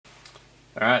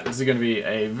Alright, this is going to be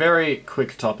a very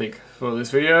quick topic for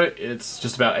this video. It's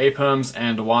just about Aperms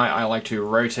and why I like to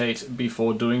rotate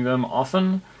before doing them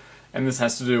often. And this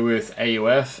has to do with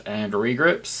AUF and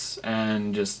regrips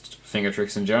and just finger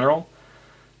tricks in general.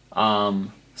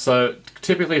 So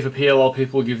typically for PLL,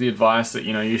 people give the advice that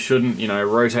you shouldn't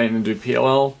rotate and do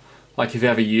PLL. Like if you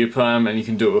have a U-perm and you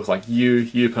can do it with like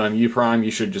U-perm, U-prime,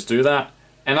 you should just do that.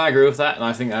 And I agree with that, and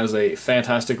I think that is a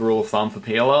fantastic rule of thumb for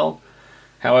PLL.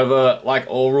 However, like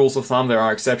all rules of thumb, there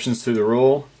are exceptions to the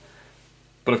rule,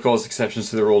 but of course exceptions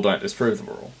to the rule don't disprove the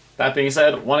rule. That being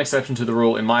said, one exception to the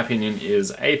rule, in my opinion,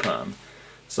 is Aperm.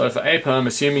 So for Aperm,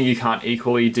 assuming you can't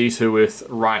equally D2 with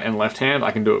right and left hand,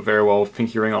 I can do it very well with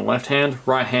pinky ring on left hand.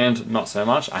 Right hand, not so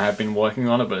much. I have been working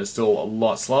on it, but it's still a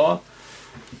lot slower.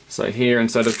 So here,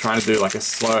 instead of trying to do like a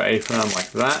slow Aperm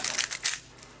like that,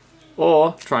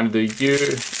 or trying to do U,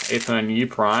 Aperm, U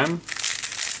prime,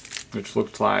 which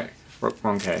looked like,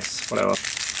 wrong case, whatever,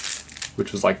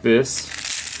 which was like this.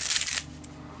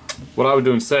 What I would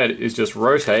do instead is just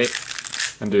rotate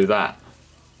and do that.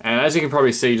 And as you can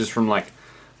probably see just from like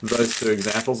those two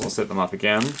examples, I'll set them up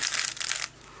again.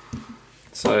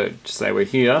 So just say we're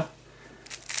here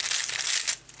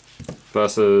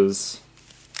versus,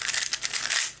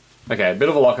 okay, a bit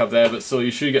of a lock up there, but still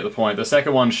you should get the point. The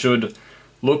second one should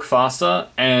look faster,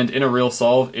 and in a real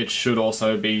solve it should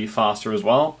also be faster as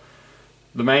well.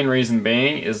 The main reason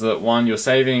being is that, one, you're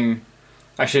saving...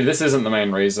 Actually, this isn't the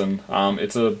main reason.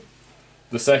 The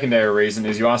secondary reason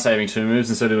is you are saving 2 moves.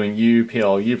 Instead of doing U,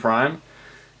 PL, U prime,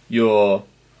 you're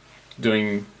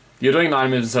doing 9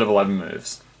 moves instead of 11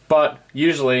 moves. But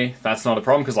usually that's not a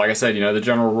problem because, like I said, the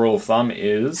general rule of thumb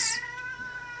is...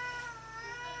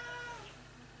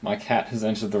 My cat has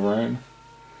entered the room.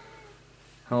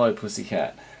 Hello,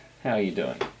 pussycat. How are you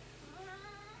doing?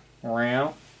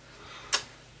 Meow.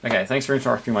 Okay, thanks for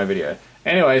interrupting my video.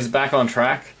 Anyways, back on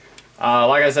track.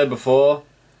 Like I said before,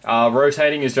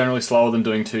 rotating is generally slower than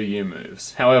doing 2 U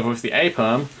moves. However, with the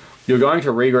Aperm, you're going to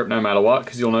regrip no matter what,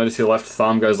 because you'll notice your left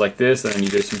thumb goes like this, and then you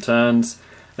do some turns.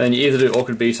 Then you either do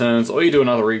awkward B turns, or you do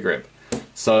another regrip.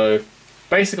 So,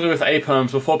 basically with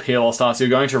Aperms, before PLL starts, you're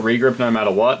going to regrip no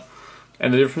matter what.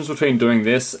 And the difference between doing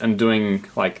this and doing,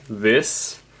 like,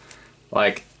 this,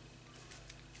 like...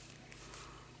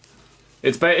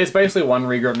 It's basically one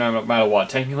regrip no matter what.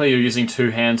 Technically you're using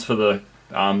 2 hands for the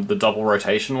double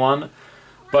rotation one,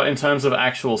 but in terms of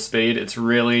actual speed it's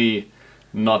really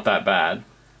not that bad.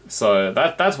 So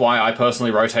that's why I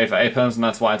personally rotate for Aperms, and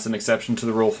that's why it's an exception to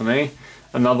the rule for me.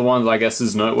 Another one that I guess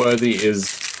is noteworthy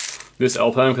is this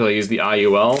L-perm, because I use the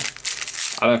RUL.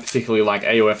 I don't particularly like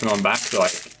AUFing on back,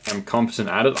 but I am competent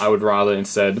at it. I would rather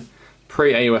instead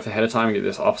pre-AUF ahead of time and get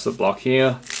this opposite block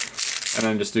here, and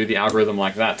then just do the algorithm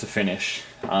like that to finish.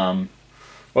 Well,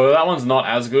 that one's not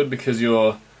as good because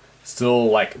you're still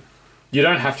like, you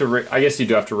don't have to, I guess you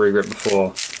do have to regrip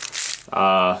before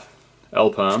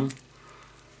L-perm.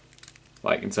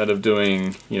 Like instead of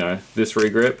doing, this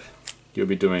regrip, you'll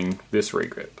be doing this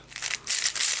regrip.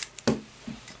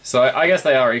 So I guess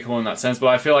they are equal in that sense, but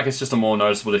I feel like it's just a more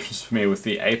noticeable difference for me with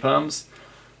the Aperms.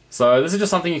 So this is just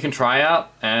something you can try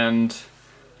out, and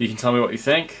you can tell me what you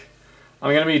think. I'm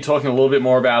going to be talking a little bit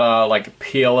more about like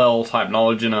PLL type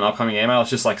knowledge in an upcoming email. It's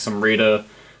just like some reader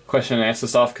question and answer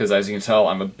stuff, because as you can tell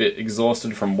I'm a bit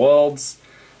exhausted from Worlds.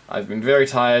 I've been very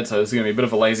tired, so this is going to be a bit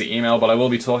of a lazy email, but I will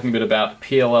be talking a bit about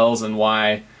PLLs and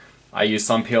why I use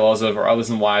some PLLs over others,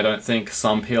 and why I don't think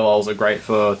some PLLs are great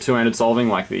for two-handed solving,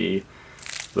 like the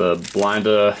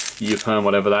blinder U-perm,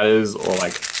 whatever that is, or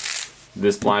like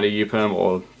this blinder U-perm,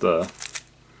 or I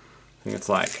think it's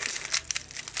like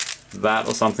that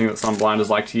or something that some blinders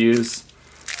like to use.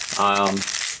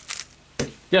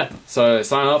 Yeah, so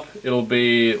sign up. It'll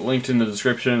be linked in the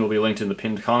description, it'll be linked in the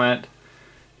pinned comment,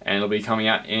 and it'll be coming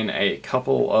out in a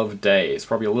couple of days,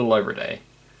 probably a little over a day.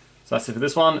 So that's it for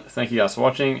this one. Thank you guys for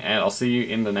watching, and I'll see you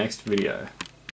in the next video.